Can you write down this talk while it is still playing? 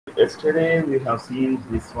yesterday we have seen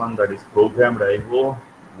this one, that is programmed IO,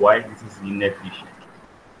 why this is inefficient.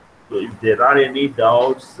 So if there are any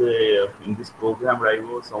doubts in this programmed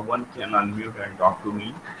IO, someone can unmute and talk to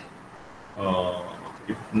me.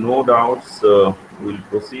 If no doubts, we'll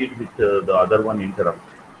proceed with the other one, interrupt.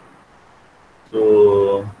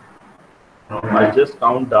 So I'll just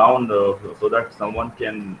count down so that someone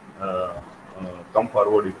can come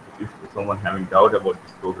forward if someone having doubt about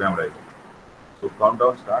this program, right? So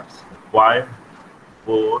countdown starts. 5,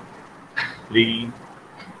 4, 3,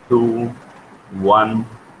 2, 1,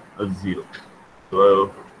 0.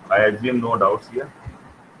 So I assume no doubts here.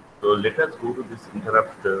 So let us go to this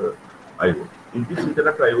interrupt IO. In this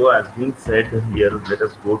interrupt IO, as being said here, let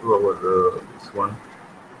us go to our this one.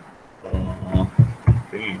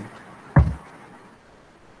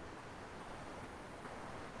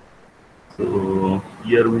 So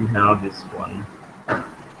here we have this one.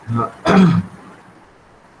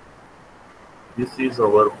 This is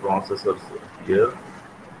our processor here.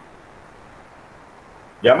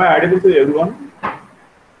 Am I audible to everyone?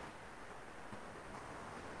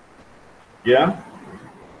 Yeah.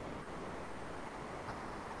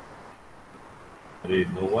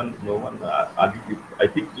 No one. I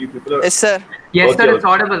think you people are. Yes, sir. Yes, Okay, sir. It's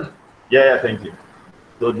okay. audible. Yeah. Thank you.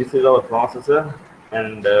 So this is our processor,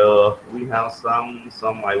 and we have some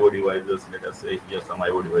IO devices. Let us say here some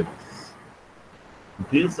IO devices.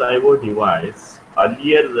 This IO device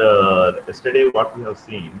earlier, yesterday, what we have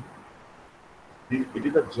seen, it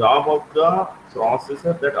is a job of the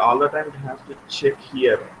processor that all the time it has to check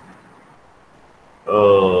here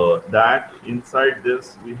that inside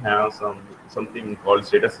this we have something called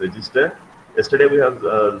status register. Yesterday we have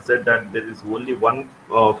said that there is only one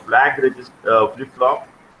flag register flip-flop,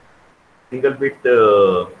 single bit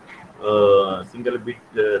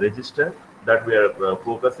register that we are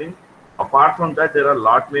focusing. Apart from that, there are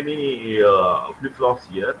lot many flip-flops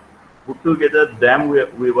here. Put together, them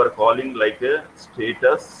we were calling like a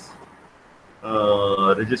status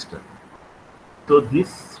register. So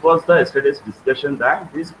this was the yesterday's discussion,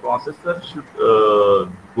 that this processor should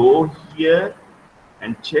go here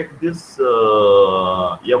and check this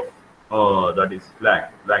that is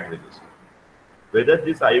flag register, whether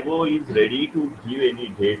this IO is ready to give any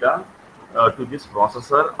data to this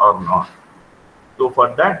processor or not. So for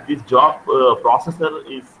that, this job processor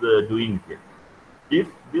is doing here. If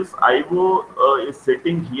this IO is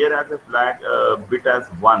setting here as a flag bit as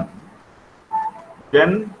 1,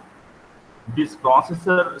 then this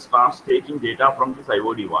processor starts taking data from this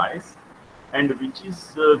IO device, and which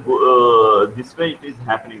is this way it is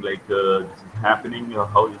happening, like this is happening,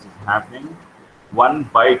 how this is happening, 1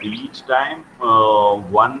 byte each time,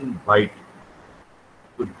 1 byte.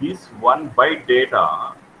 So this 1 byte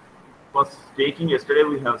data was taking, yesterday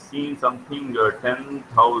we have seen something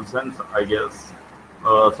 10,000, I guess,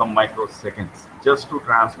 some microseconds just to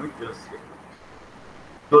transmit this.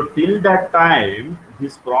 So till that time,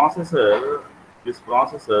 this processor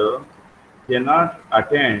cannot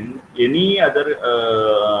attend any other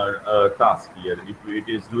task here. If it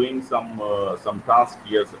is doing some task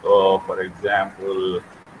here, for example,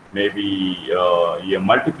 maybe a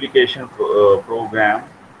multiplication program,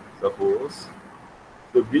 suppose.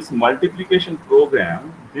 So this multiplication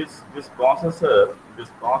program, this processor,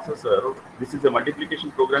 this is a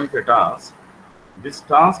multiplication program for a task. This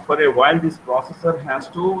task, for a while, this processor has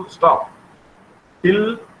to stop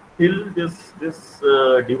till this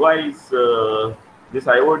device, this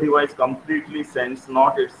IO device completely sends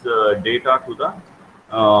not its data to the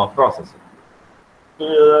processor. So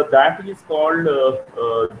that is called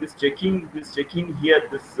this checking here.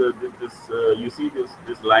 This you see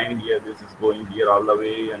this line here. This is going here all the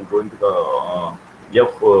way and going to the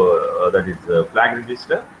that is flag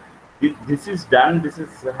register. This is done. This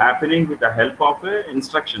is happening with the help of an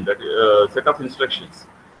instruction, that set of instructions.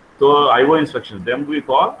 So IO instructions, them we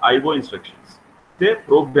call IO instructions. They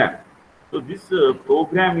program. So this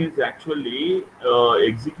program is actually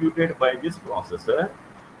executed by this processor,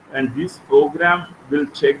 and this program will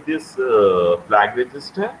check this flag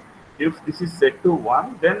register. If this is set to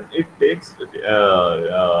 1, then it takes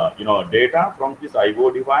data from this IO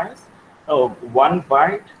device 1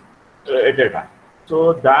 byte at a time.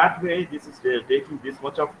 So that way, this is taking this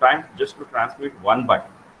much of time just to transmit 1 byte.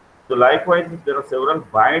 So likewise, if there are several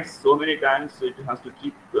bytes, so many times it has to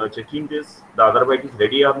keep checking this, the other byte is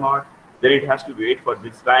ready or not. Then it has to wait for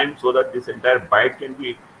this time so that this entire byte can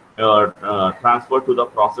be transferred to the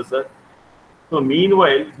processor. So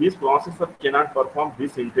meanwhile, this processor cannot perform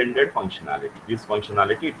this intended functionality. This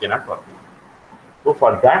functionality it cannot perform. So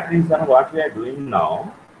for that reason, what we are doing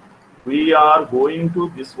now, we are going to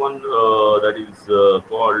this one that is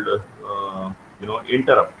called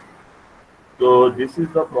interrupt. So this is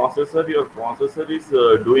the processor. Your processor is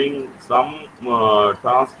doing some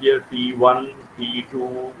task here, T1,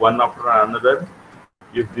 T2, one after another.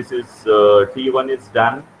 If this is T1 is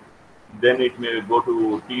done, then it may go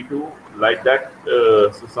to T2, like that.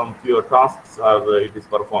 So some few tasks are it is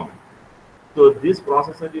performing. So this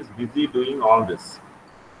processor is busy doing all this.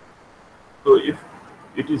 So if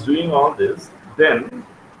it is doing all this, then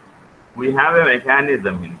we have a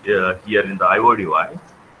mechanism here in the IO device.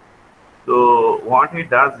 So what it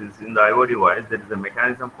does is, in the IO device, there is a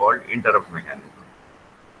mechanism called interrupt mechanism.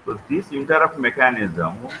 So this interrupt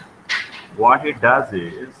mechanism, what it does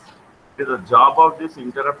is the job of this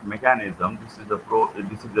interrupt mechanism. This is the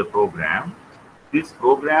program. This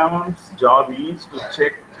program's job is to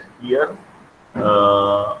check here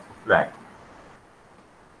flag,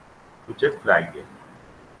 to check flag here.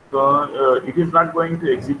 So it is not going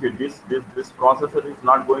to execute this processor is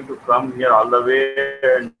not going to come here all the way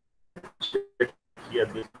and check here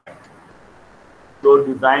this. So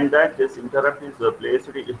design that this interrupt is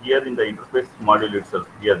placed here in the interface module itself.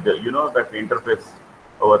 Here, that interface,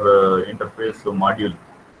 our interface module.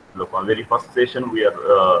 Look, on very first session we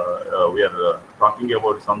are talking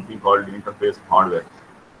about something called interface hardware.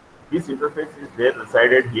 This interface is there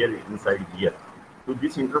resided here inside here. To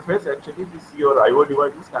this interface, actually, this your IO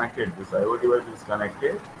device is connected. This IO device is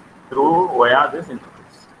connected through via this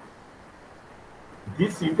interface.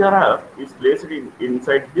 This interrupt is placed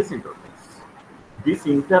inside this interface. This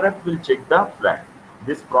interrupt will check the flag.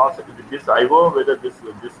 This process, this IO, whether this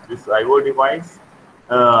IO device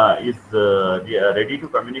is ready to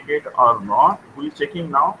communicate or not. Who is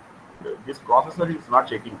checking now? This processor is not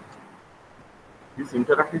checking. This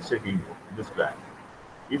interrupt is checking this flag.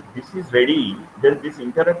 If this is ready, then this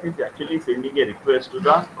interrupt is actually sending a request to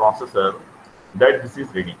the processor that this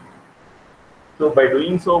is ready. So by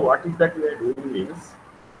doing so, what is that we are doing is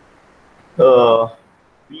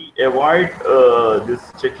we avoid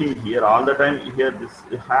this checking here all the time. Here this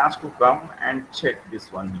has to come and check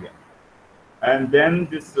this one here, and then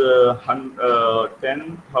this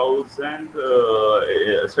 10,000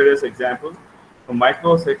 yesterday's example.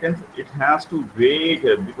 Microseconds, it has to wait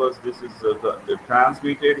because this is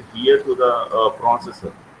transmitted here to the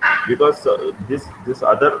processor, because this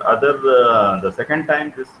other the second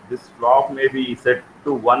time this clock may be set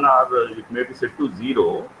to 1 or it may be set to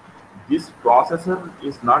 0. This processor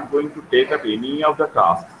is not going to take up any of the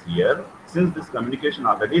tasks here since this communication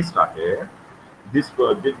already started. These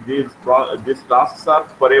tasks are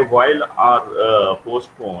for a while are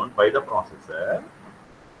postponed by the processor.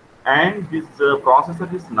 And this processor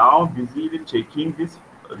is now busy with checking this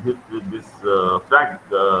flag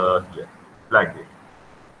here, flag here.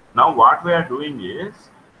 Now what we are doing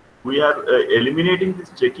is we are eliminating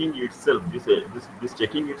this checking itself. This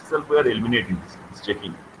checking itself, we are eliminating this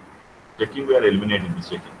checking. We are eliminating this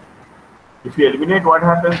checking. If you eliminate, what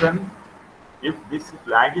happens then? If this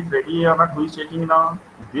flag is ready or not, who is checking now?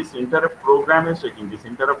 This interrupt program is checking. This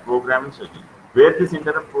interrupt program is checking. Where this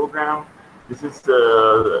interrupt program? This is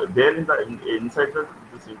there inside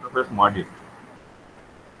this interface module.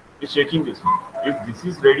 It's checking this one. If this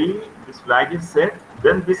is ready, this flag is set,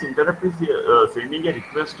 then this interrupt is sending a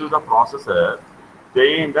request to the processor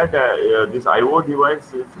saying that this IO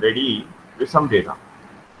device is ready with some data.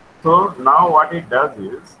 So now what it does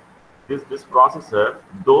is this processor,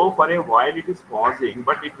 though for a while it is pausing,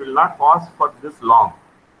 but it will not pause for this long.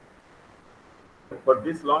 For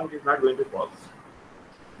this long, it is not going to pause.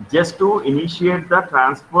 Just to initiate the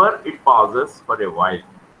transfer, it pauses for a while,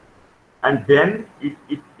 and then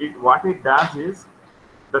what it does is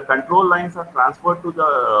the control lines are transferred to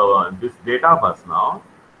the this data bus. Now,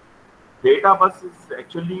 data bus is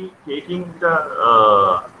actually taking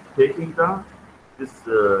this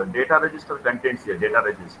data register contents here. Data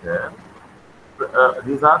register.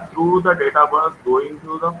 These are through the data bus going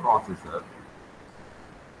to the processor.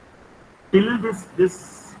 Till this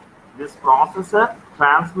processor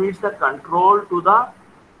transmits the control to the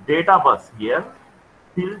data bus here.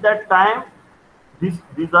 Till that time, these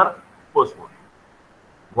are postponed.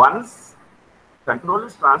 Once control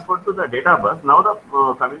is transferred to the data bus, now the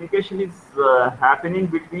communication is happening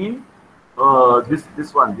between this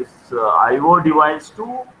IO device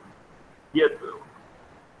to here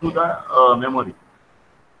to the memory.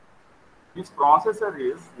 This processor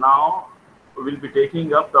is now will be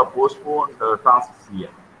taking up the postponed tasks here.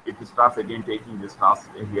 It starts again taking this task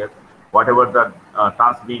here. Whatever the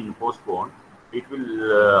task being postponed, it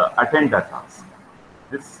will attend that task.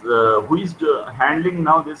 This who is handling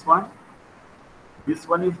now this one? This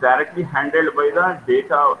one is directly handled by the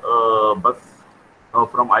data bus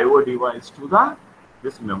from I/O device to the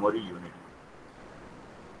this memory unit.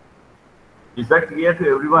 Is that clear to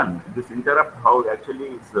everyone? This interrupt how actually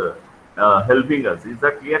is helping us. Is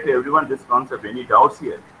that clear to everyone? This concept. Any doubts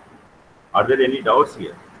here? Are there any doubts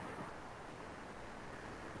here?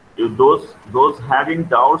 If those having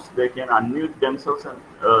doubts, they can unmute themselves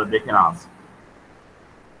and they can ask.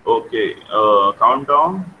 Okay,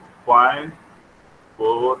 countdown. 5,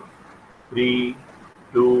 4, 3,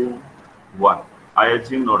 2, 1. I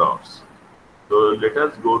assume no doubts. So let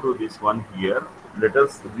us go to this one here. Let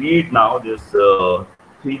us read now this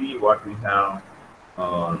theory what we have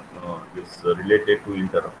this related to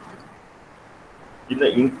interrupt. In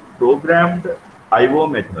the programmed I/O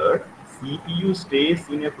method, CPU stays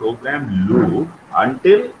in a program loop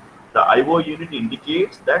until the I/O unit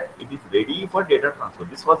indicates that it is ready for data transfer.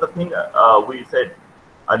 This was the thing we said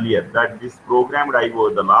earlier, that this programmed I/O,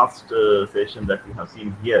 the last session that we have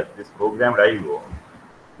seen here, this programmed I/O,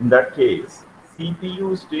 in that case,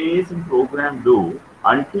 CPU stays in program loop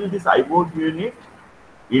until this I/O unit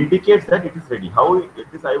indicates that it is ready. How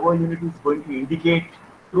this I/O unit is going to indicate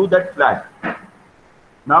through that flag.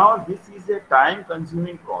 Now, this is a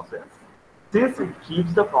time-consuming process since it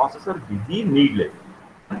keeps the processor busy needlessly.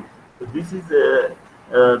 So this is the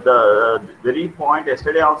very point.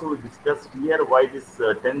 Yesterday also we discussed here why this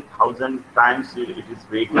 10,000 times it is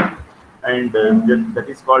waiting, and that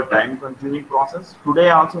is called time-consuming process. Today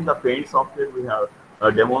also in the Paint software we have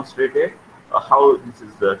demonstrated how this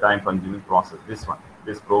is the time-consuming process. This one,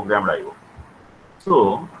 this programmed I/O.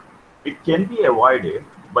 So it can be avoided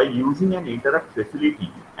by using an interrupt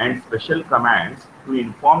facility and special commands to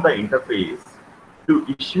inform the interface to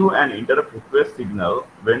issue an interrupt request signal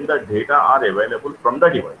when the data are available from the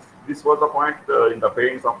device. This was the point in the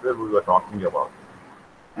Paint software we were talking about.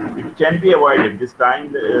 It can be avoided. This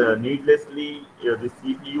time needlessly the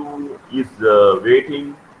CPU is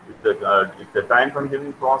waiting. It's a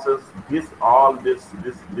time-consuming process. This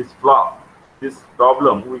flaw, this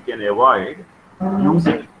problem we can avoid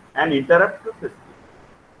using an interrupt facility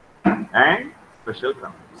and special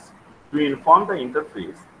commands to inform the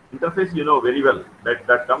interface. Interface, you know very well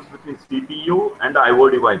that comes between CPU and the I/O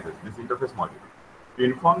devices. This interface module to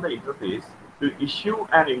inform the interface to issue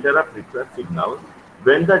an interrupt request signal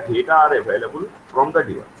when the data are available from the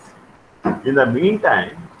device. In the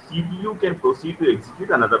meantime, CPU can proceed to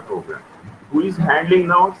execute another program. Who is handling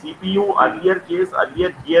now? CPU. Earlier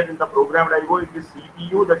here in the programmed I/O, it is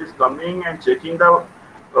CPU that is coming and checking the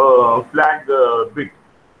flag bit.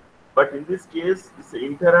 But in this case, this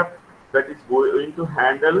interrupt that is going to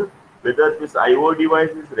handle whether this I/O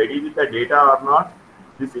device is ready with the data or not.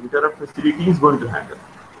 This interrupt facility is going to handle.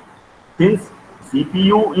 Since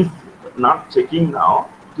CPU is not checking now,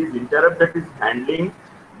 it is interrupt that is handling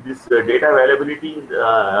this data availability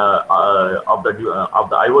of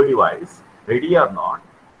the I/O device, ready or not.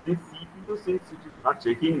 This CPU, since it is not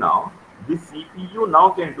checking now, this CPU now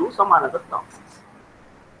can do some another tasks.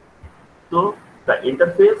 So the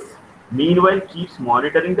interface meanwhile keeps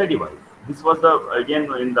monitoring the device. This was the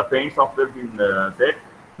again in the Paint software been said.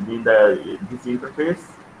 This interface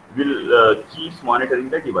will keeps monitoring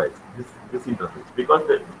the device. This interface, because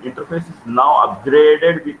the interface is now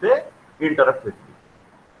upgraded with a interrupt facility.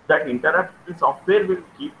 That interrupt software will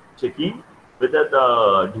keep checking whether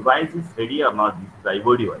the device is ready or not. This is the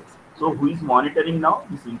I/O device. So who is monitoring now?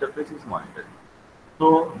 This interface is monitoring.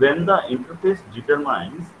 So when the interface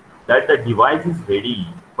determines that the device is ready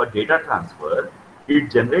for data transfer, it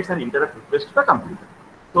generates an interrupt request to the computer.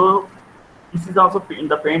 So this is also in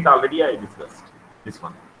the Paint already I discussed this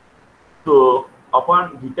one. So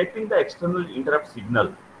upon detecting the external interrupt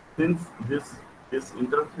signal, since this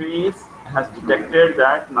interface has detected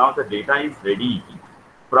that now the data is ready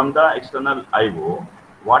from the external I/O,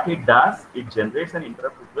 what it does, it generates an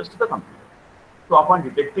interrupt request to the computer. So upon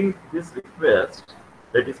detecting this request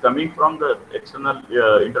that is coming from the external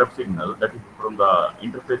interrupt signal, that is from the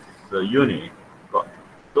interface unit,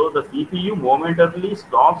 so the CPU momentarily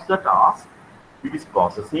stops the task it is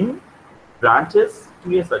processing, branches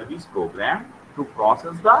to a service program to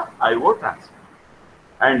process the I/O transfer,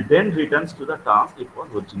 and then returns to the task it was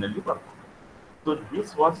originally performed. So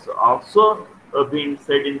this was also been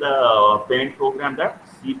said in the Paint program, that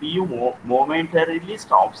CPU momentarily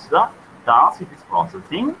stops the task it is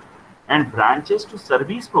processing and branches to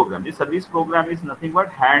service program. This service program is nothing but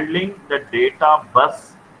handling the data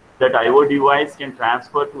bus that I/O device can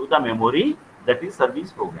transfer to the memory, that is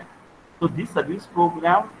service program. So this service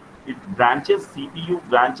program, it branches, CPU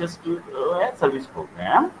branches to a service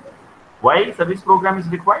program. Why service program is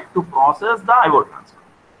required? To process the I/O transfer,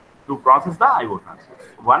 to process the IO transfer.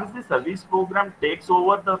 Once the service program takes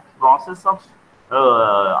over the process of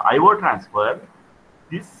IO transfer,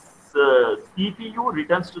 this CPU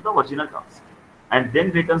returns to the original task and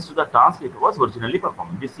then returns to the task it was originally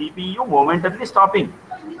performing. The CPU momentarily stopping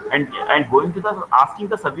and going to the asking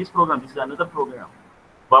the service program. This is another program.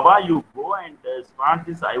 Baba, you go and start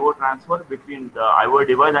this IO transfer between the IO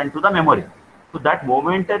device and to the memory. So that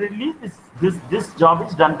momentarily this job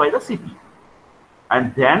is done by the CPU.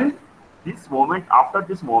 And then this moment, after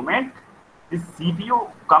this moment, this CPU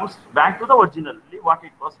comes back to the originally what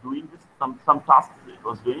it was doing, this some tasks it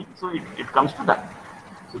was doing, so it comes to that.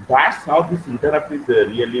 So that's how this interrupt is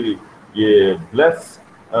really blessed.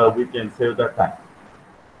 We can save the time.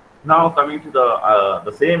 Now coming to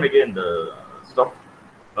the same again, the stuff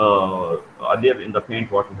earlier in the paint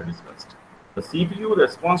what we had discussed. The CPU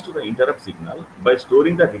responds to the interrupt signal by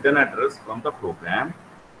storing the return address from the program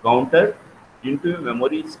counter into a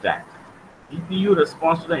memory stack. CPU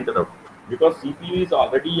responds to the interrupt because CPU is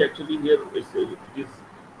already actually here. It is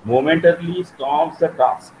momentarily stops the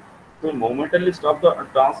task. So momentarily stop the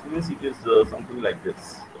task means it is something like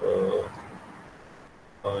this.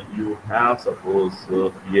 You have suppose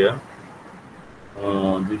here.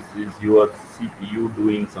 This is your CPU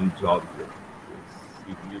doing some job here.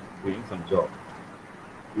 CPU is doing some job.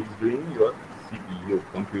 It is doing your CPU.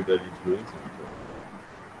 Computer is doing some job.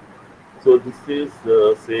 So this is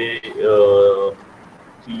say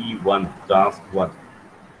T1 task 1.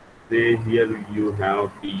 Say here you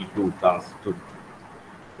have T2 task 2.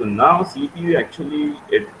 So now CPU actually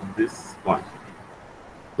at this point.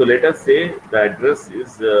 So let us say the address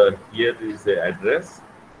is here is the address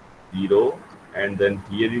 0. And then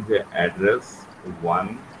here is the address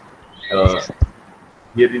 1,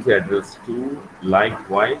 here is the address 2,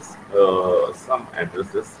 likewise some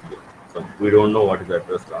addresses here. So we don't know what is the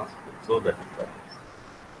address transfer, so that is that.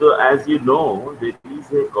 So as you know, there is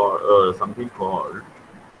a something called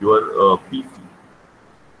your PC.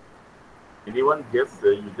 Anyone guess?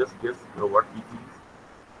 You just guess what PC is?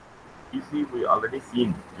 PC we already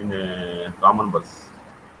seen in a common bus.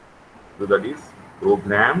 So that is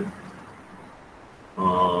program.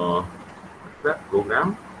 What's that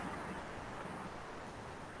program?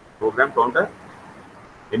 Program counter?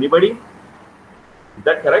 Anybody? Is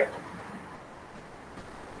that correct?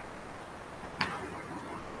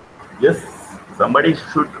 Yes, somebody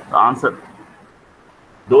should answer.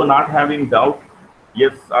 Though not having doubt,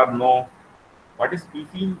 yes or no. What is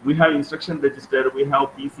PC? We have instruction register, we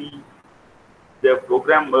have PC, the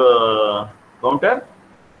program counter.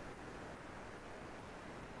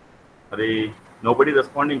 Array. Nobody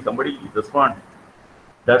responding, somebody respond.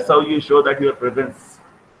 That's how you show that your presence.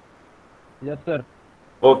 Yes, sir.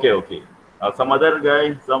 Okay. Some other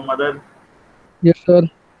guy, some other? Yes, sir.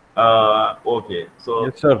 Okay. So,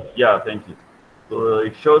 yes, sir. Yeah, thank you. So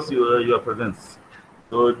it shows your presence.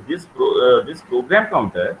 So this program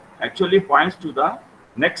counter actually points to the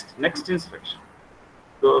next instruction.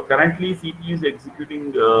 So currently CPU is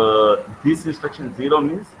executing this instruction 0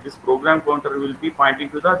 means this program counter will be pointing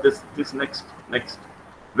to the this next.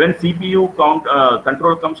 When CPU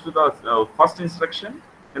control comes to the first instruction,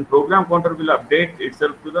 then program counter will update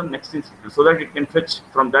itself to the next instruction so that it can fetch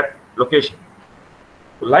from that location.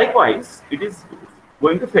 Likewise, it is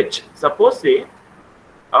going to fetch. Suppose say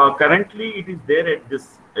currently it is there at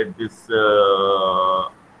this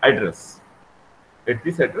address. At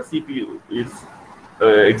this address, CPU is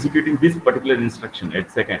executing this particular instruction at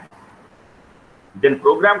second. Then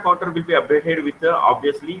program counter will be updated with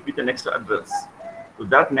obviously with the next address. So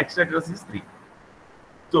that next address is 3.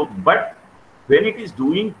 So, but when it is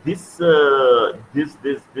doing this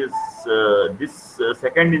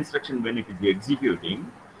second instruction, when it is executing,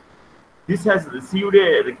 this has received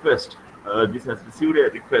a request. This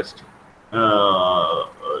CPU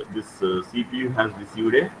has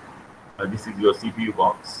received a. This is your CPU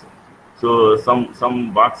box. So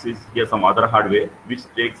some box is here, some other hardware which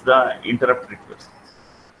takes the interrupt request.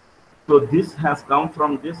 So this has come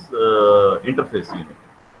from this interface unit.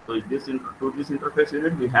 So to this interface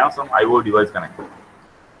unit, we have some IO device connected.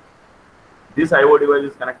 This IO device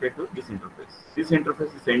is connected to this interface. This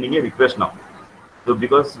interface is sending a request now. So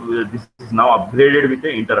because this is now upgraded with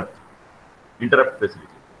the interrupt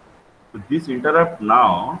facility. So this interrupt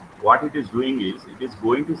now, what it is doing is, it is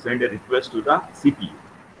going to send a request to the CPU.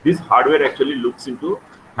 This hardware actually looks into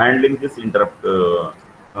handling this interrupt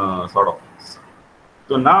sort of things.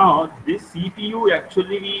 So now this CPU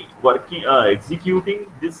actually working, executing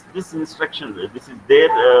this instruction. This is there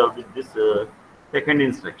with this second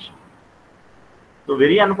instruction. So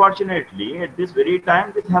very unfortunately, at this very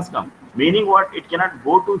time, this has come. Meaning what? It cannot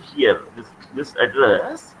go to here, this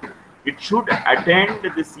address, it should attend,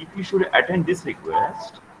 the CPU should attend this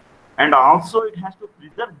request, and also it has to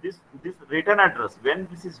preserve this return address. When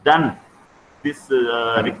this is done, this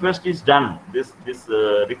request is done, this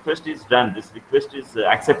request is done, this request is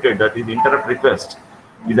accepted, that is interrupt request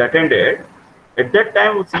is attended. At that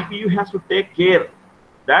time, CPU has to take care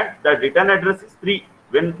that the return address is 3.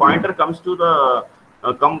 When pointer comes to the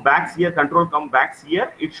come backs here, control come backs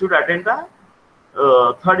here, it should attend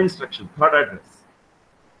the third instruction, third address.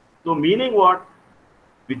 So meaning what?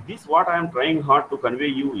 With this, what I am trying hard to convey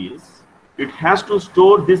you is, it has to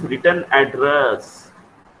store this return address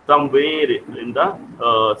somewhere in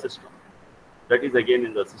the system. That is again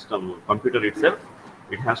in the system, computer itself,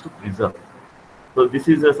 it has to preserve. So this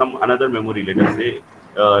is some another memory, let us say,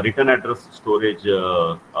 return address storage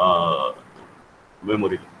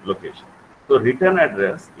memory location. So return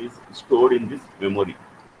address is stored in this memory.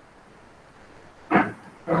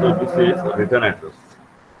 So this is return address.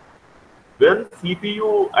 When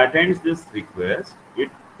CPU attends this request,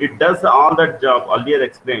 it does all that job earlier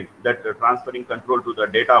explained, that transferring control to the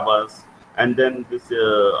data bus, and then this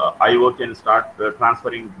IO can start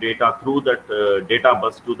transferring data through that data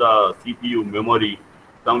bus to the CPU memory.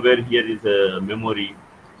 Somewhere here is a memory.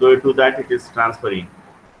 So to that it is transferring.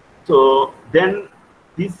 So then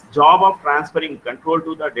this job of transferring control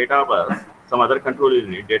to the data bus, some other control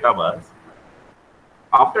unit, data bus,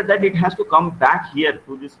 after that it has to come back here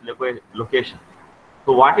to this location.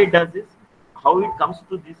 So what it does is, how it comes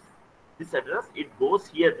to this address, it goes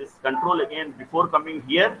here, this control again, before coming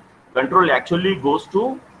here, control actually goes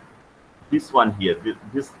to this one here,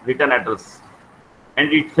 this return address,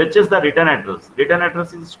 and it fetches the return address. Return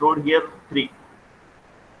address is stored here 3.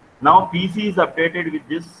 Now PC is updated with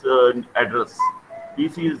this address.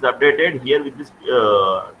 PC is updated here with this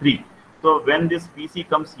 3. So when this PC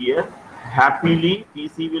comes here, happily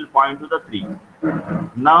PC will point to the 3.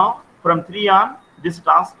 Now from 3 on, this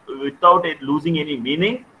task, without it losing any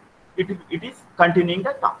meaning, it is continuing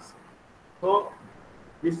the task. So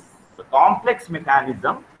this complex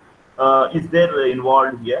mechanism is there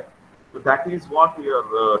involved here. So that is what we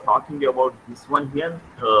are talking about. This one here,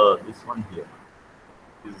 this one here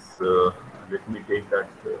is, let me take that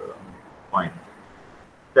point.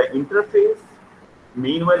 The interface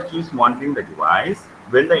meanwhile keeps monitoring the device.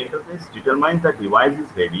 When the interface determines the device is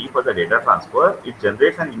ready for the data transfer, it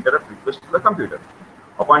generates an interrupt request to the computer.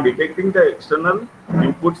 Upon detecting the external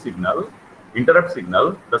input signal, interrupt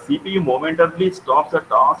signal, the CPU momentarily stops the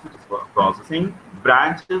task which is processing,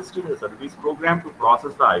 branches to the service program to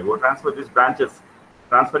process the IO transfer. These branches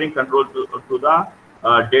transferring control to the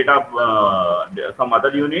data, some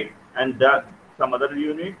other unit, and that some other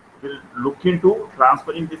unit will look into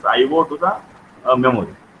transferring this IO to the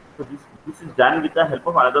memory. So this is done with the help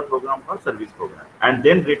of another program called service program, and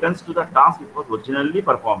then returns to the task it was originally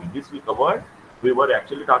performing. This we covered. We were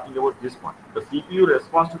actually talking about this one. The CPU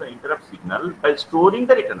responds to the interrupt signal by storing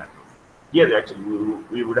the return address. Here actually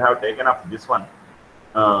we would have taken up this one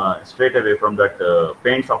straight away from that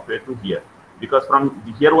paint software to here, because from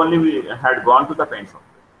here only we had gone to the paint software.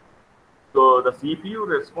 So the CPU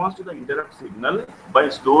responds to the interrupt signal by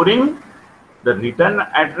storing the return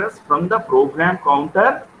address from the program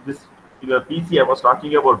counter, this PC, I was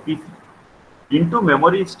talking about PC, into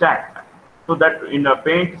memory stack. So that in the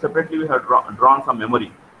paint separately we have drawn some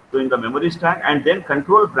memory. So in the memory stack, and then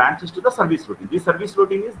control branches to the service routine. This service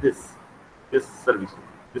routine is this service routine,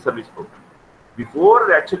 this service program.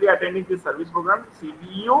 Before actually attending this service program,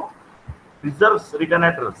 CPU preserves return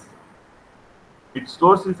address. It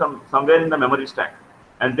stores in somewhere in the memory stack,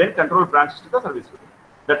 and then control branches to the service routine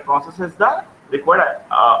that processes the required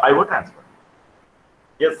IO transfer.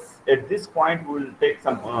 Yes, at this point we will take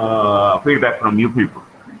some feedback from you people.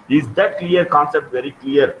 Is that clear concept very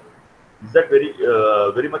clear? Is that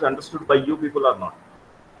very much understood by you people or not?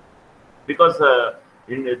 Because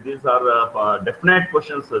these are definite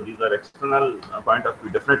questions. These are external point of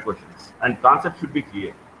view, definite questions, and concept should be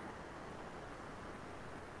clear.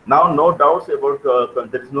 Now, no doubts about,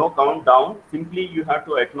 there is no countdown. Simply you have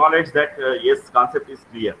to acknowledge that yes, concept is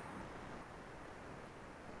clear.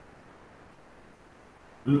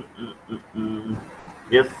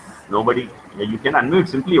 Yes, nobody. You can unmute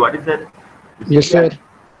simply. What is that? Yes, sir.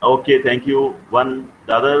 Okay, thank you. One,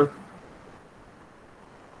 the other.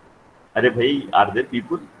 Are there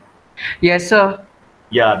people? Yes, sir.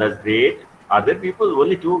 Yeah, that's great. Are there people?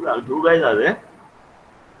 Only two guys are there?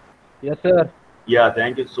 Yes, sir. Yeah,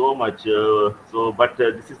 thank you so much. But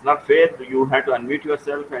this is not fair. You have to unmute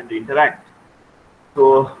yourself and interact.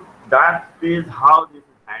 So that is how this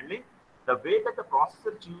is handling. The way that the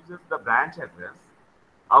processor chooses the branch address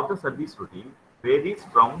of the service routine varies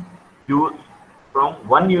from from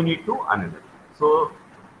one unit to another. So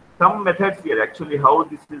some methods here actually how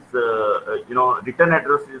this is return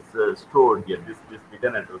address is stored here. This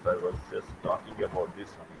return address I was just talking about this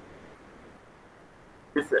one.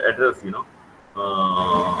 This address let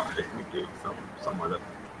me take some other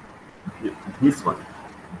this one.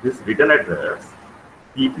 This return address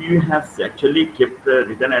CPU has actually kept the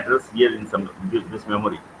return address here in some this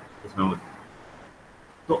memory.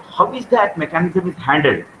 So how is that mechanism is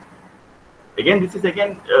handled? Again, this is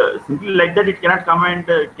simply like that. It cannot come and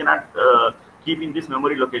it cannot keep in this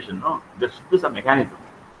memory location. No, there should be some mechanism.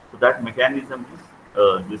 So that mechanism is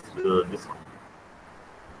this one.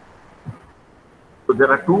 So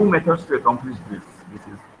there are two methods to accomplish this. This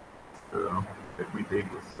is let me take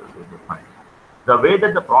this to find. The way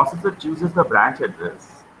that the processor chooses the branch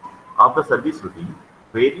address of the service routine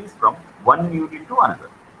varies from one unit to another.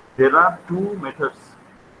 There are two methods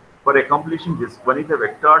for accomplishing this. One is a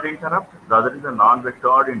vectored interrupt, the other is a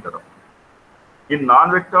non-vectored interrupt. In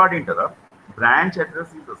non-vectored interrupt, branch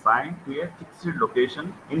address is assigned to a fixed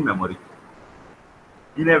location in memory.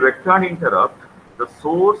 In a vectored interrupt, the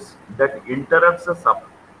source that interrupts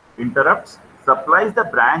supplies the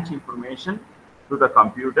branch information to the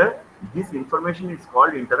computer. This information is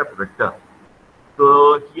called interrupt vector.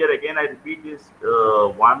 So here again I repeat this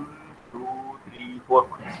 1, 2, 3, 4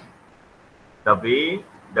 points. The way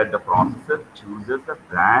that the processor chooses the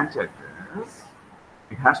branch address,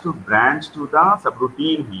 it has to branch to the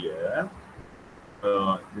subroutine here.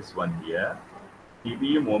 This one here.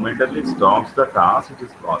 CPU momentarily stops the task it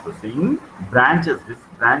is processing, this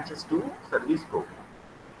branches to service program.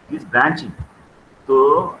 This branching.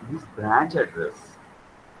 So this branch address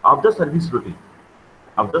of the service routine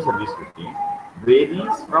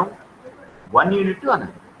varies from one unit to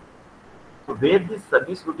another. So where this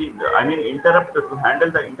service routine, interrupt, to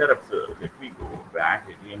handle the interrupts, let me go back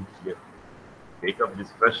again here, take up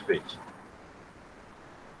this fresh page.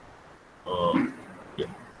 Yeah.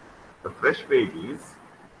 The fresh page is,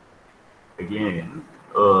 again,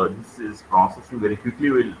 this is processing very quickly,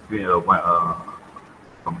 we'll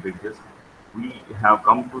complete this. We have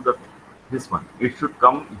come to this one. It should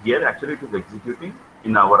come here, actually it is executing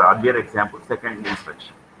in our earlier example, second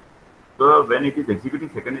instruction. So when it is executing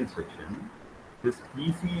second instruction, this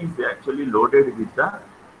PC is actually loaded with the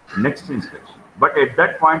next instruction. But at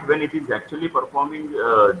that point, when it is actually performing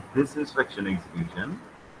this instruction execution,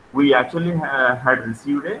 we actually had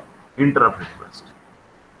received a interrupt request.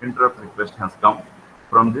 Interrupt request has come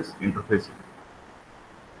from this interface.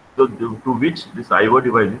 So to which this IO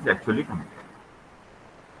device is actually connected.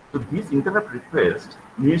 So this interrupt request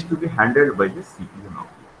needs to be handled by the CPU now.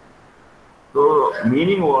 So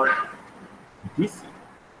meaning what?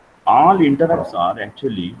 All interrupts are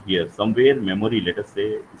actually here somewhere memory. Let us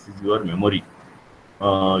say this is your memory.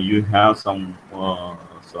 You have some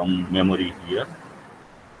memory here.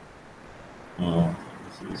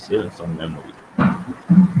 This is some memory.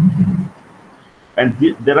 And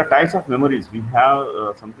there are types of memories. We have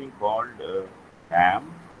something called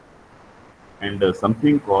RAM and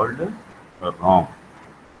something called ROM,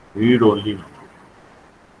 read-only memory.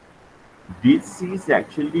 This is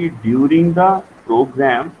actually during the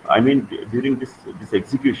program, during this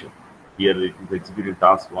execution. Here it is executing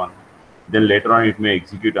task 1. Then later on it may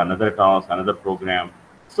execute another task, another program.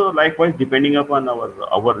 So likewise, depending upon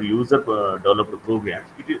our user developed programs,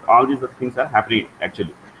 all these things are happening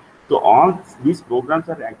actually. So all these programs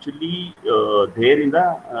are actually there in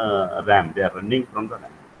the RAM. They are running from the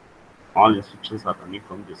RAM. All instructions are running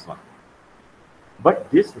from this one. But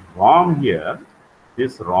this ROM here,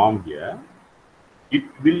 it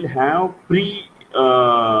will have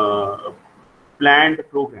planned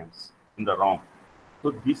programs in the ROM.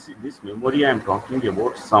 So this memory I am talking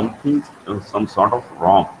about something, some sort of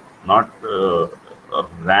ROM, not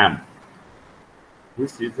RAM.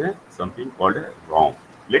 This is something called a ROM.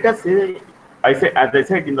 Let us say, as I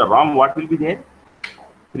said, in the ROM, what will be there?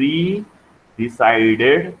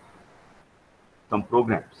 Pre-decided some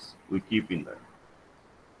programs we keep in there.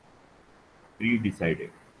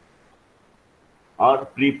 Pre-decided or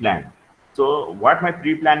pre-planned. So what my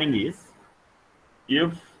pre-planning is,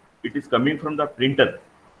 if it is coming from the printer,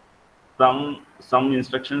 some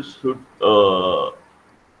instructions should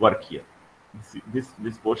work here.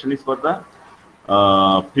 This portion is for the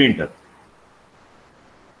printer,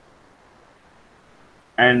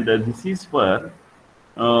 and this is for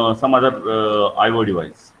some other IO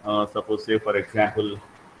device. Suppose, say for example,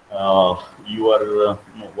 you are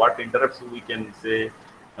what interrupts we can say.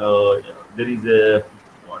 There is a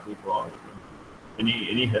what we call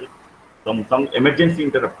any help, some emergency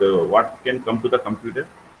interrupt. What can come to the computer?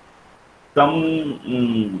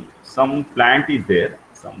 some plant is there,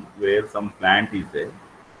 somewhere some plant is there,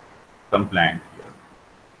 some plant here.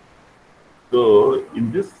 So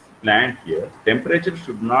in this plant here, temperature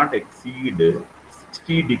should not exceed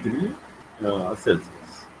 60 degree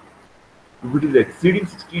Celsius. If it is exceeding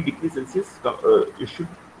 60 degrees Celsius, it should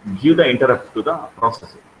give the interrupt to the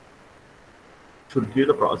processor. Should give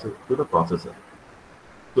the process to the processor.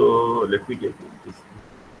 So let me get this.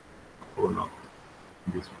 Oh no,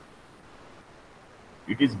 this one.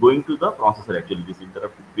 It is going to the processor actually. This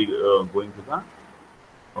interrupt will be going to the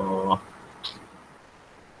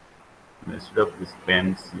messed up this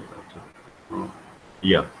pens here actually.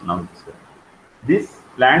 Yeah, now it's there. This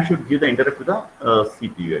plant should give the interrupt to the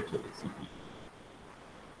CPU actually. CPU.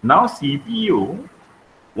 Now CPU,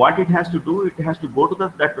 what it has to do, it has to go to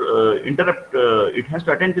that interrupt. It has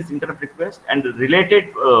to attend this interrupt request and the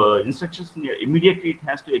related instructions immediately it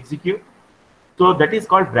has to execute. So that is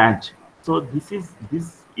called branch. So at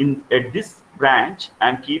this branch,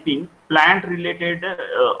 I'm keeping plant related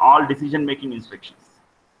all decision making instructions.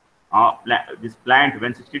 This plant,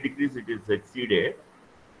 when 60 degrees it is exceeded,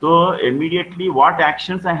 so immediately what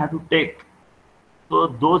actions I have to take. So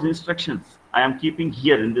those instructions I am keeping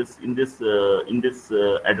here in this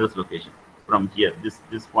address location, from here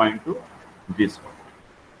this point to this point.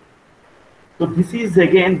 So this is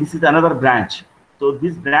another branch. So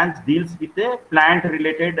this branch deals with the plant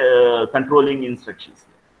related controlling instructions.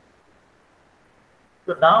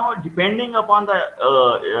 So now, depending upon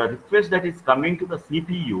the request that is coming to the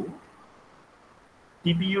CPU,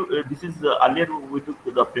 this is earlier we took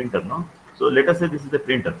to the printer, no? So let us say this is the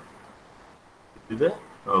printer. This is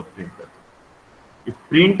a printer. If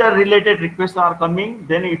printer related requests are coming,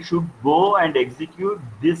 then it should go and execute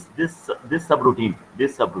this subroutine.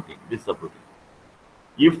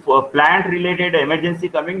 If plant related emergency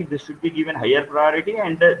coming, this should be given higher priority,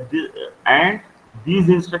 and these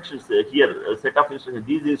instructions here, set of instructions,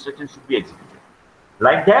 these instructions should be executed.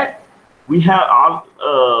 Like that, we have all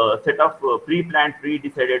set of pre-planned,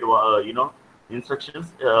 pre-decided,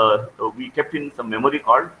 instructions we kept in some memory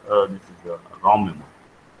called this is ROM memory.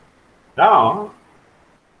 Now,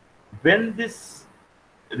 when this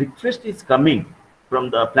request is coming from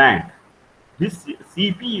the plant, this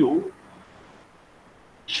CPU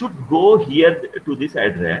should go here to this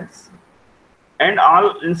address, and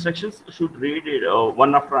all instructions should read it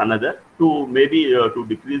one after another to maybe to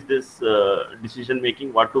decrease this decision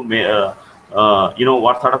making, what to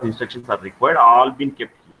what sort of instructions are required, all been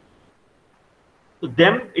kept here. So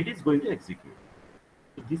then it is going to execute.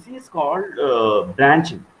 So this is called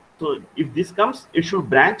branching. So if this comes, it should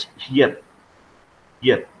branch here.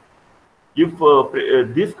 If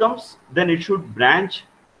this comes, then it should branch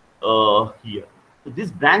here. So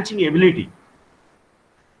this branching ability,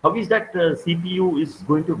 how is that CPU is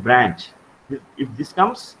going to branch? If this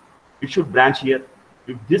comes, it should branch here.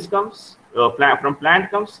 If this comes, from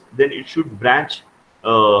plant comes, then it should branch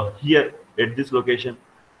here at this location.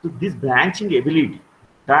 So this branching ability,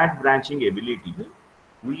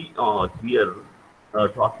 we are here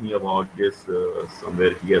talking about this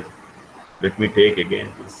somewhere here. Let me take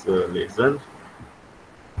again this lesson.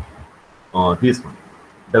 This one.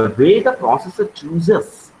 The way the processor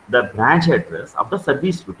chooses the branch address of the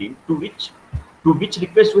service routine to which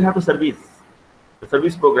request we have to service. The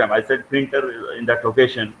service program, I said printer in that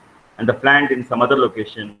location and the plant in some other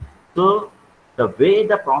location. So the way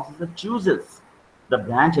the processor chooses the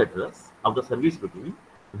branch address of the service routine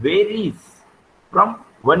varies from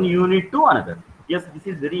one unit to another. Yes, this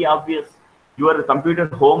is very obvious. Your computer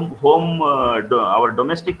our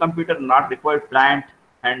domestic computer not required plant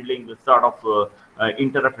handling the sort of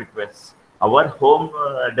interrupt requests. Our home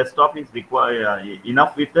desktop is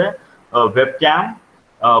enough with a webcam,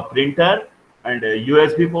 printer, and a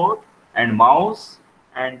USB port, and mouse,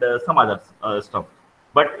 and some other stuff.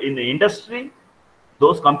 But in the industry,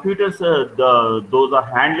 those computers, those are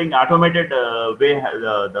handling automated way.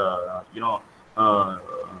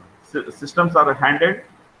 Systems are handled.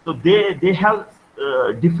 So they have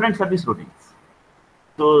different service routines.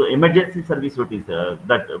 So emergency service routines,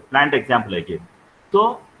 that plant example I gave.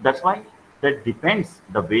 So that's why that depends.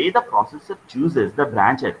 The way the processor chooses the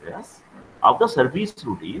branch address of the service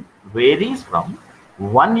routine varies from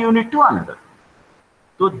one unit to another.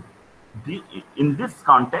 So in this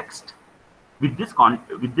context, the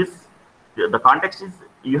context is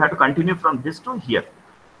you have to continue from this to here.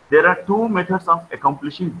 There are two methods of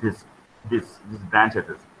accomplishing this branch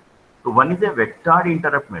address. So one is a vectored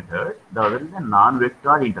interrupt method, the other is a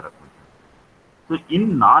non-vectored interrupt method. So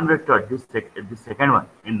in non-vectored, this second one,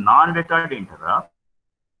 in non-vectored interrupt,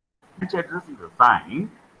 branch address is assigned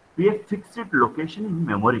to a fixed location in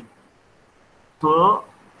memory. So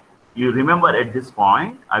you remember at this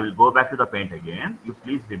point, I will go back to the paint again. You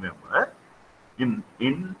please remember, in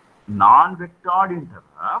non-vectored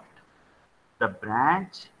interrupt, the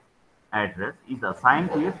branch address is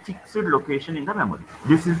assigned to a fixed location in the memory.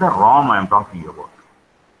 This is the ROM I am talking about.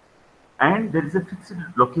 And there is a fixed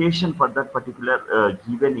location for that particular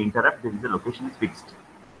given interrupt. There is a location is fixed.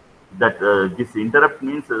 That this interrupt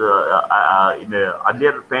means in the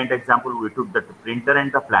earlier paint example, we took that printer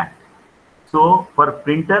and the plant. So for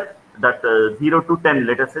printer, that 0 to 10,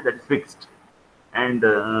 let us say, that is fixed. And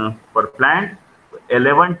for plant,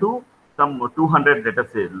 11 to some 200, let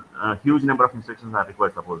us say, huge number of instructions are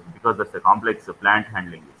required, suppose, because that's a complex plant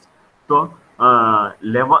handling is. So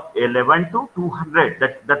 11 to 200,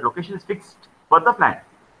 that location is fixed for the plant.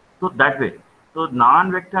 So that way. So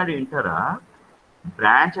non-vector interrupt,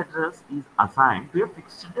 branch address is assigned to a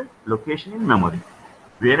fixed location in memory.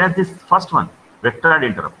 Whereas this first one, vectored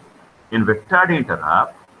interrupt. In vectored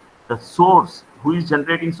interrupt, the source, who is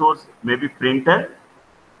generating source, maybe printer,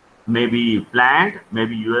 maybe plant,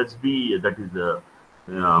 maybe USB, that is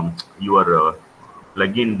your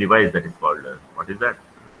plug-in device that is called, what is that?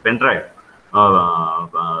 Pen drive.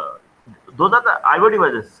 Those are the I/O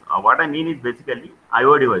devices. What I mean is basically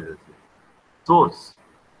I/O devices. Source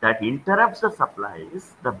that interrupts the supply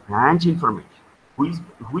is the branch information. Who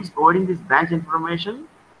is providing this branch information?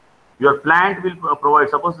 Your plant will provide.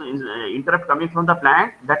 Suppose interrupt coming from the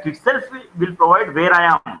plant, that itself will provide where I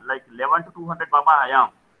am, like 11 to 200, Baba, I am.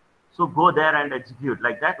 So go there and execute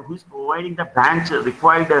like that. Who is providing the branch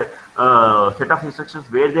required set of instructions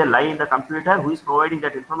where they lie in the computer? Who is providing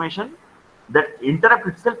that information? That interrupt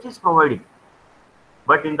itself is providing.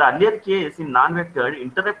 But in the earlier case, in non-vectored,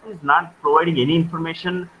 interrupt is not providing any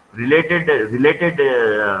information related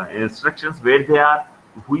instructions where they are.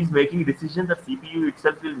 Who is making decision? The CPU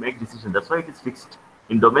itself will make decision. That's why it is fixed.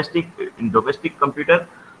 In domestic computer,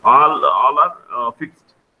 all are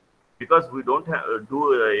fixed, because we don't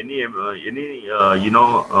do any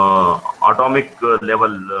atomic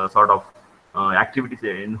level sort of activities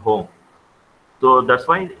in home. So that's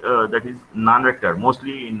why that is non-vector.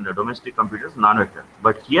 Mostly in the domestic computers, non-vector.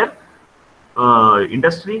 But here,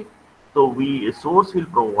 industry, so source will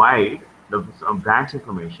provide the branch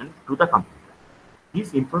information to the computer.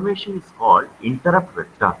 This information is called interrupt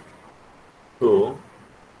vector. So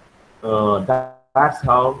that's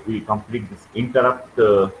how we complete this interrupt.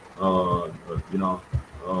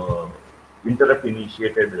 Interrupt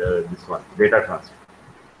initiated this one, data transfer.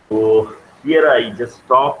 So here I just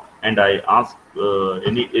stop and I ask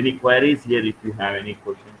any queries here if you have any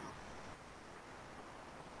questions.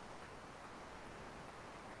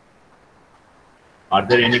 Are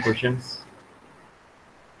there any questions?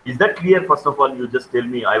 Is that clear? First of all, you just tell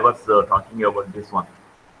me. I was talking about this one.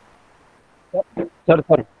 Sir.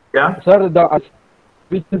 Yeah. Sir,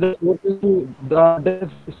 which is the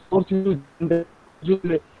source you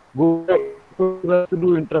go to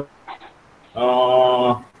do interrupt.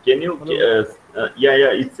 Can you? Yeah.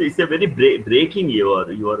 It's a very breaking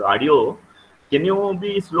your audio. Can you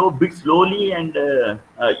be bit slowly, and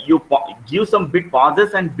you give some bit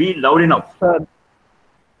pauses and be loud enough?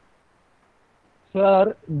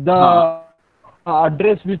 Sir, the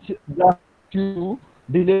address which the you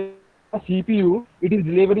deliver CPU, it is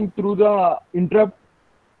delivering through the interrupt.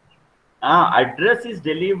 Address is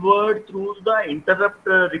delivered through the interrupt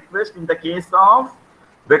request in the case of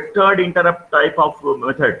vectored interrupt type of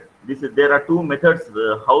method. There are two methods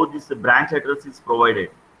how this branch address is provided.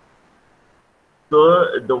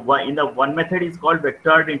 So in the one method is called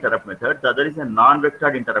vectored interrupt method. The other is a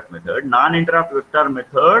non-vectored interrupt method. Non-interrupt vector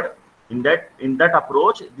method. In that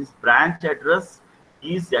approach, this branch address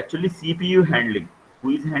is actually CPU handling. Who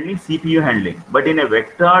is handling? CPU handling. But in a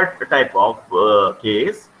vector type of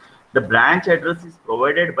case, the branch address is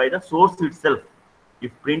provided by the source itself.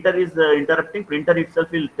 If printer is interrupting, printer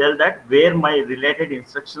itself will tell that where my related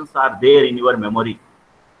instructions are there in your memory.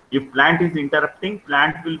 If plant is interrupting,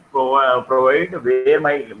 plant will provide where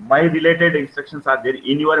my related instructions are there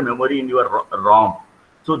in your memory, in your ROM.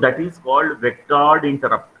 So that is called vectored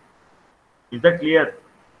interrupt. Is that clear?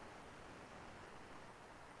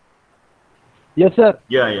 Yes, sir.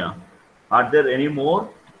 Yeah. Are there any more?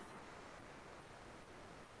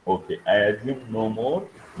 Okay, I assume no more.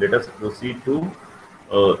 Let us proceed to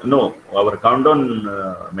our countdown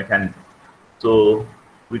mechanism. So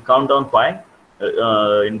we count down 5.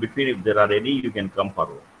 In between, if there are any, you can come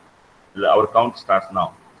forward. Our count starts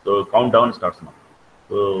now. So countdown starts now.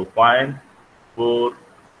 So 5, 4,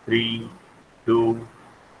 3, 2,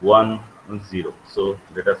 1, 0. So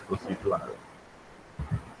let us proceed to another.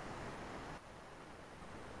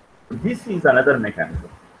 This is another mechanism.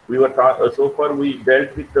 We were so far we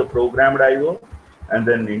dealt with the programmed I/O and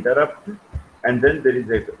then interrupt, and then there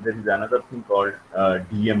is another thing called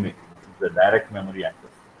DMA, the direct memory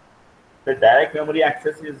access. The direct memory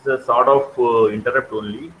access is a sort of interrupt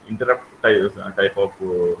type of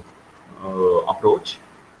approach.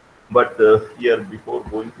 But here, before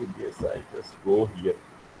going to this, I just go here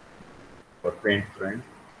for paint friend,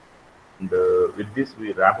 and with this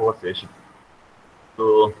we wrap our session.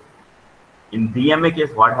 So in DMA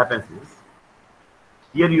case, what happens is,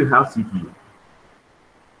 here you have CPU.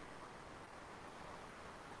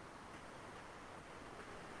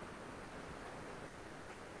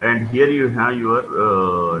 And here you have your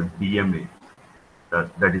DMA,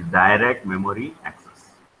 that is direct memory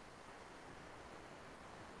access,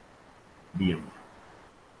 DMA.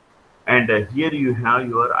 And here you have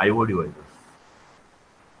your I/O devices.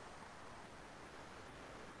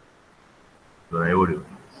 Your I/O devices.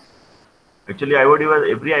 Actually, I/O device,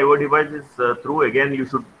 every I/O device is through. Again, you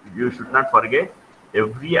should not forget,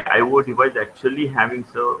 every I/O device actually having,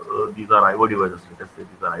 so these are I/O devices. Let us say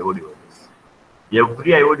these are I/O devices.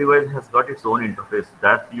 Every I/O device has got its own interface.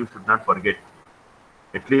 That you should not forget.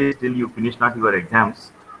 At least till you finish not your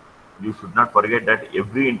exams, you should not forget that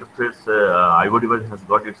every interface, I/O device has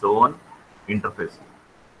got its own interface.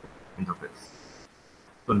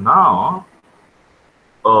 So now,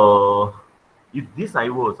 if this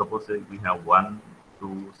I/O, suppose we have 1,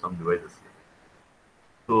 2, some devices here.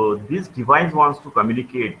 So this device wants to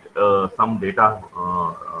communicate some data.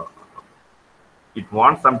 It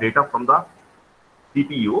wants some data from the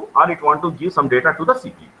CPU, or it wants to give some data to the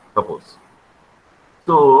CPU, suppose.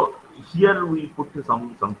 So here we put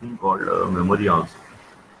something called memory also.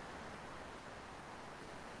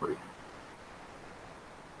 Sorry.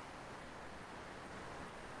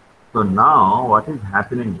 So now what is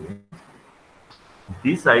happening is,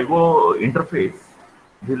 this I/O interface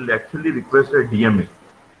will actually request a DMA,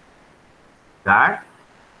 that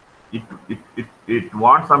it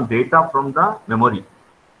wants some data from the memory.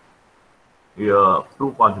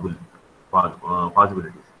 Two possibilities.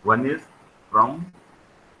 One is from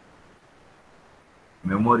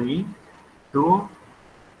memory to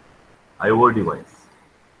I/O device.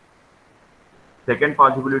 Second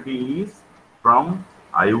possibility is from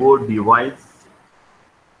I/O device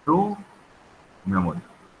to memory.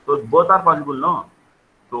 So both are possible, no?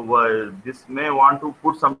 So this may want to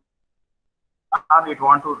put some, or it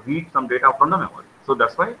want to read some data from the memory. So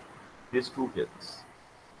that's why these two cases.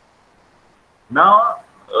 Now,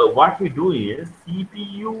 what we do is,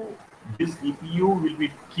 this CPU will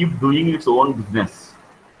keep doing its own business.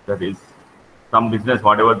 That is, some business,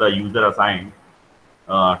 whatever the user assigned,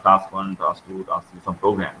 task 1, task 2, task 3, some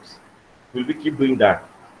programs, will be keep doing that.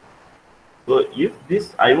 So if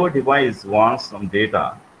this I/O device wants some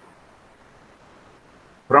data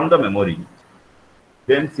from the memory,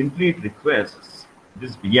 then simply it requests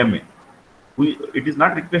this DMA. It is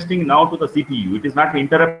not requesting now to the CPU. It is not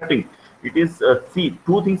interrupting. It is, see,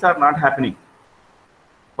 two things are not happening.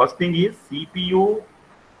 First thing is CPU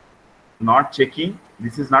not checking.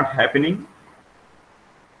 This is not happening.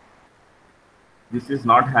 This is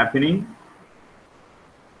not happening.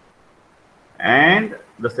 And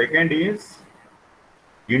the second is,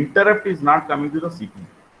 interrupt is not coming to the CPU.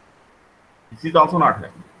 This is also not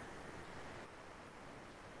happening.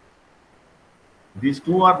 These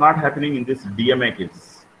two are not happening in this DMA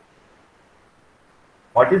case.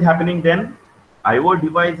 What is happening then? I/O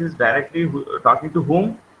device is directly talking to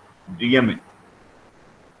whom? DMA.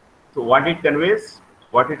 So what it conveys,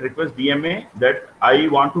 what it requests DMA, that I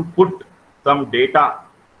want to put some data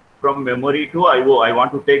from memory to I/O. I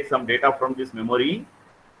want to take some data from this memory,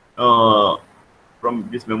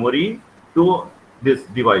 to this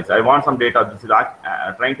device. I want some data. This is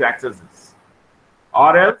trying to access this,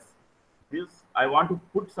 or else this I want to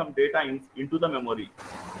put some data into the memory.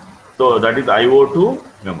 So that is I/O to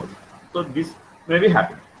memory. So this may be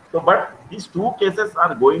happening. So, but these two cases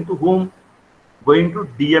are going to whom? Going to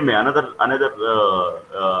DMA, another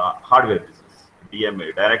hardware business.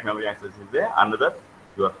 DMA, direct memory access, is another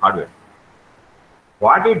your hardware.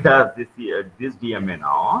 What it does, this DMA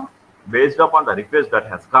now, based upon the request that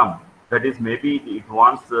has come, that is, maybe it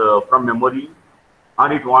wants from memory,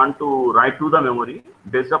 or it wants to write to the memory,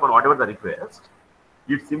 based upon whatever the request,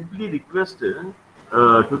 it simply requests to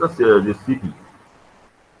the CPU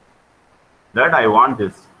that I want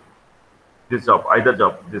this job, either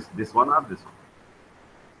job, this one or this one.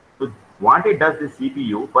 So what it does, this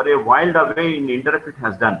CPU, for a while away in interrupt it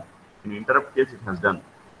has done. In interrupt case it has done.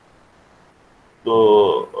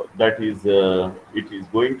 So that is, it is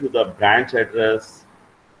going to the branch address,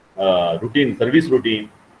 service routine,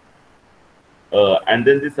 and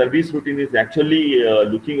then the service routine is actually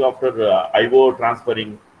looking after IO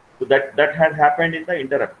transferring. So that had happened in the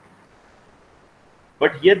interrupt.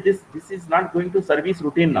 But here this is not going to service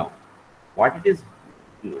routine now. What it is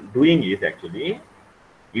doing is actually,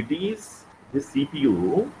 it is the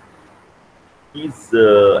CPU is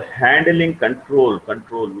handling control.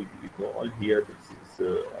 We call here, this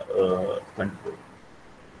is control,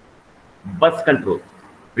 bus control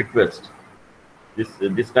request.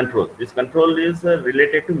 This control is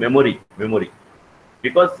related to memory,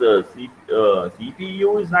 because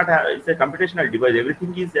CPU is not it's a computational device.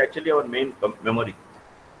 Everything is actually our main memory.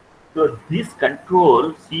 So this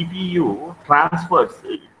control CPU transfers.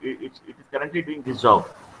 It is currently doing this job.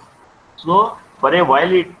 So for a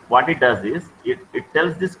while, what it does is it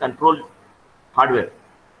tells this control hardware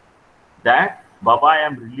that Baba, I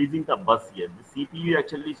am releasing the bus here. The CPU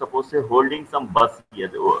actually supposed to holding some bus here.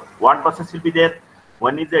 What buses will be there?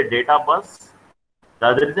 One is a data bus, the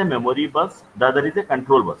other is a memory bus, the other is a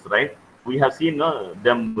control bus, right? We have seen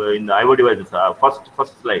them in the IO devices.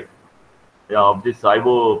 First slide of this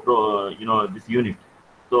IO Pro, this unit.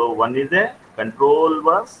 So one is a control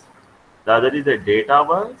bus, the other is a data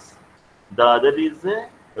bus, the other is a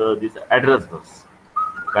this address bus.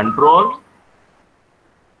 Control.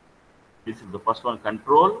 This is the first one,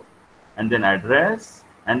 control, and then address,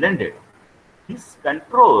 and then data. This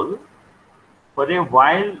control, for a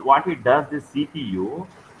while, what it does, this CPU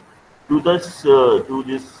to this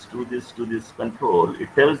control, it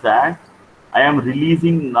tells that I am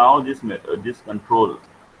releasing now this control.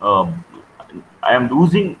 I am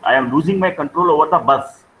losing my control over the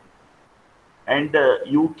bus, and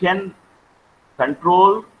you can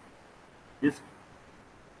control this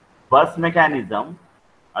bus mechanism.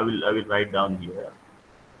 I will write down here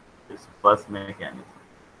this bus mechanism.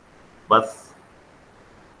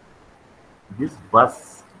 This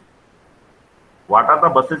bus. What are the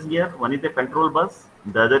buses here? One is a control bus,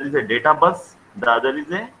 the other is a data bus, the other is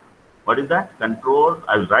a, what is that? Control.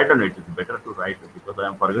 I will write on it. It's better to write it because I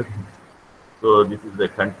am forgetting. So this is the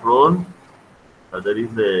control, other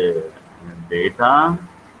is a data.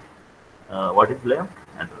 What is left?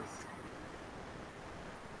 Address.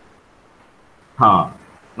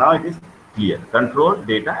 Now it is clear. Control,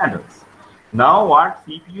 data, address. Now what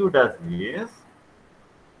CPU does is,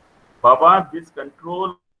 Baba, this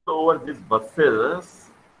control over these buses,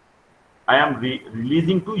 I am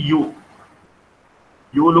releasing to you.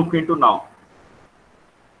 You look into now.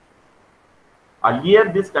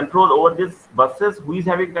 Earlier, this control over these buses, who is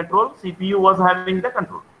having control? CPU was having the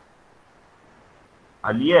control.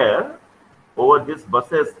 Earlier, over these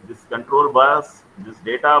buses, this control bus, this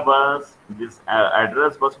data bus, this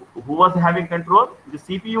address bus, who was having control? The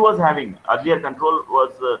CPU was having. Earlier, control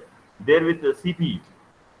was there with the CPU.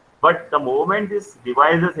 But the moment these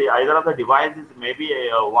devices, either of the devices maybe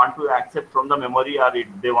want to accept from the memory, or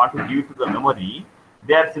they want to give to the memory,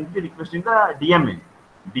 they are simply requesting the DMA.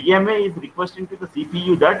 DMA is requesting to the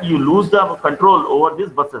CPU that you lose the control over these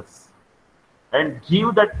buses and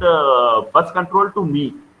give that bus control to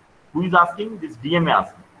me. Who is asking? This DMA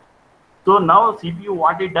asking. So now CPU,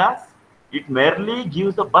 what it does? It merely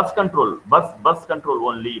gives the bus control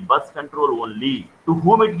only. To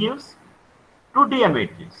whom it gives? To DMA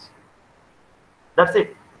it gives. That's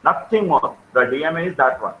it. Nothing more. The DMA is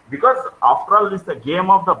that one. Because after all, it's the game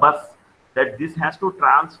of the bus, that this has to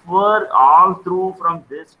transfer all through from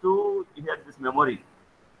this to here, this memory.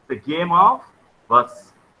 The game of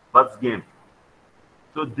bus game.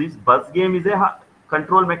 So this bus game is a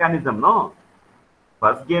control mechanism, no?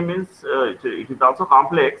 Bus game is, it is also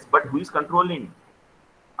complex, but who is controlling?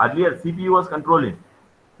 Earlier, CPU was controlling.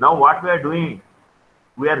 Now what we are doing?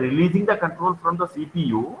 We are releasing the control from the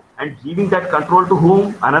CPU and giving that control to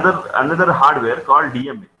whom? Another hardware called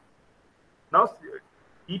DMA. Now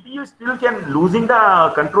CPU still can, losing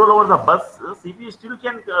the control over the bus, CPU still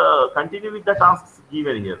can continue with the tasks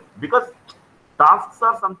given here, because tasks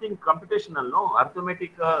are something computational, no?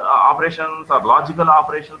 Arithmetic operations or logical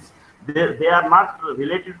operations, they are not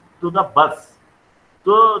related to the bus.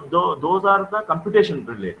 So those are the computation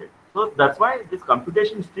related. So that's why this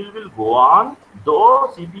computation still will go on,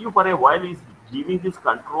 though CPU for a while is giving this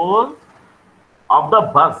control of the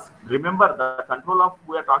bus. Remember, the control of,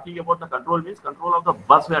 we are talking about, the control means control of the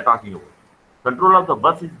bus we are talking about. Control of the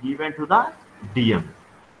bus is given to the DMA.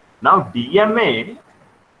 Now DMA,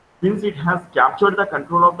 since it has captured the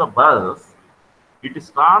control of the bus, it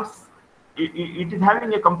is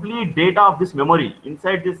having a complete data of this memory.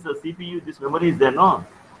 Inside this CPU, this memory is there, no?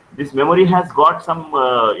 This memory has got some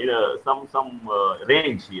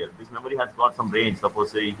range here. This memory has got some range,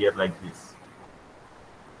 suppose say here like this.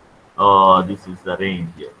 this is the range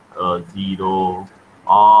here, 0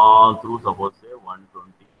 all through, suppose say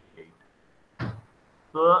 128.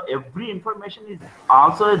 So every information is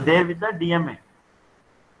also there with the DMA.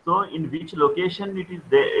 So in which location it is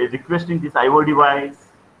requesting this IO device,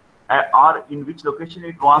 or in which location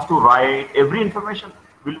it wants to write, every information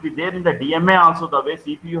will be there in the DMA also, the way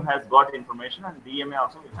CPU has got information and DMA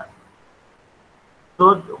also will have.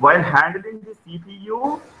 So while handling the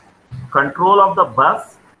CPU control of the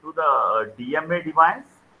bus to the DMA device,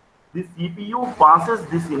 the CPU passes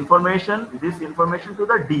this information to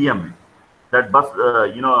the DMA. That bus,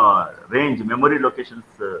 range, memory locations,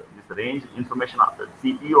 this range information of the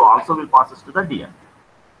CPU also will passes to the DMA.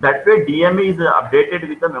 That way DMA is updated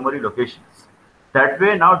with the memory locations. That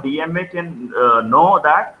way now DMA can know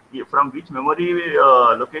that from which memory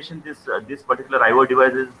location this particular IO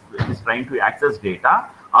device is trying to access data,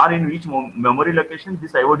 or in which memory location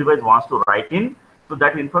this IO device wants to write in. So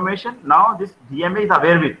that information now this DMA is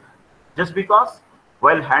aware with. Just because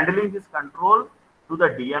while handling this control to the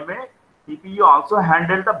DMA, CPU also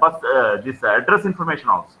handled the bus this address information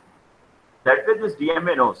also. That way this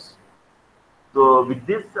DMA knows. So with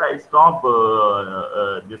this, I stop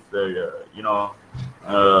this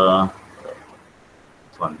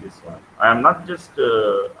one. I am not just.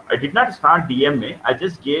 I did not start DMA. I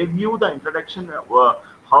just gave you the introduction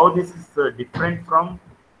how this is different from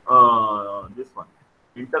this one,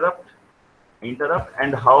 interrupt,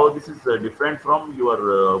 and how this is different from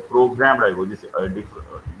your programmed IO. This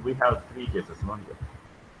we have three cases. One here.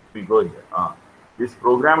 We go here. This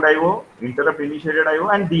programmed IO, interrupt initiated IO,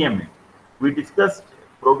 and DMA. We discussed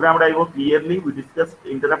programmed IO clearly, we discussed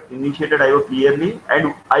interrupt initiated IO clearly,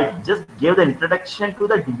 and I just gave the introduction to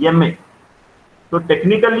the DMA. So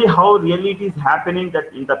technically how really it is happening,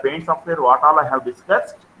 that in the paint software what all I have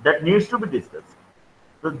discussed, that needs to be discussed.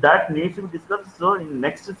 So that needs to be discussed. So in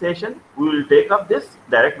next session, we will take up this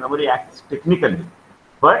direct memory access technically.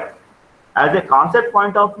 But as a concept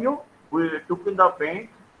point of view, we took in the paint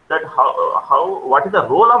that what is the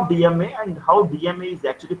role of DMA and how DMA is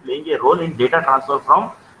actually playing a role in data transfer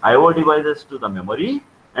from IO devices to the memory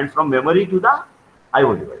and from memory to the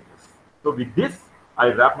IO devices. So with this, I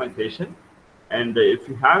wrap my session. And if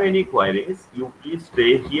you have any queries, you please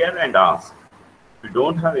stay here and ask. If you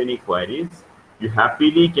don't have any queries, you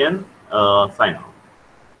happily can sign off.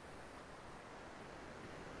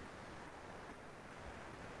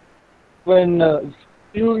 When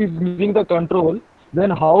CPU is using the control, then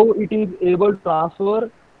how it is able to transfer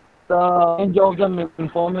the range of the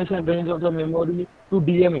information, range of the memory to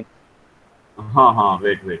DMA?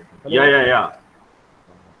 Wait. Hello?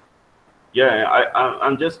 Yeah.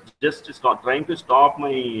 I'm just trying to stop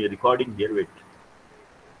my recording here. Wait.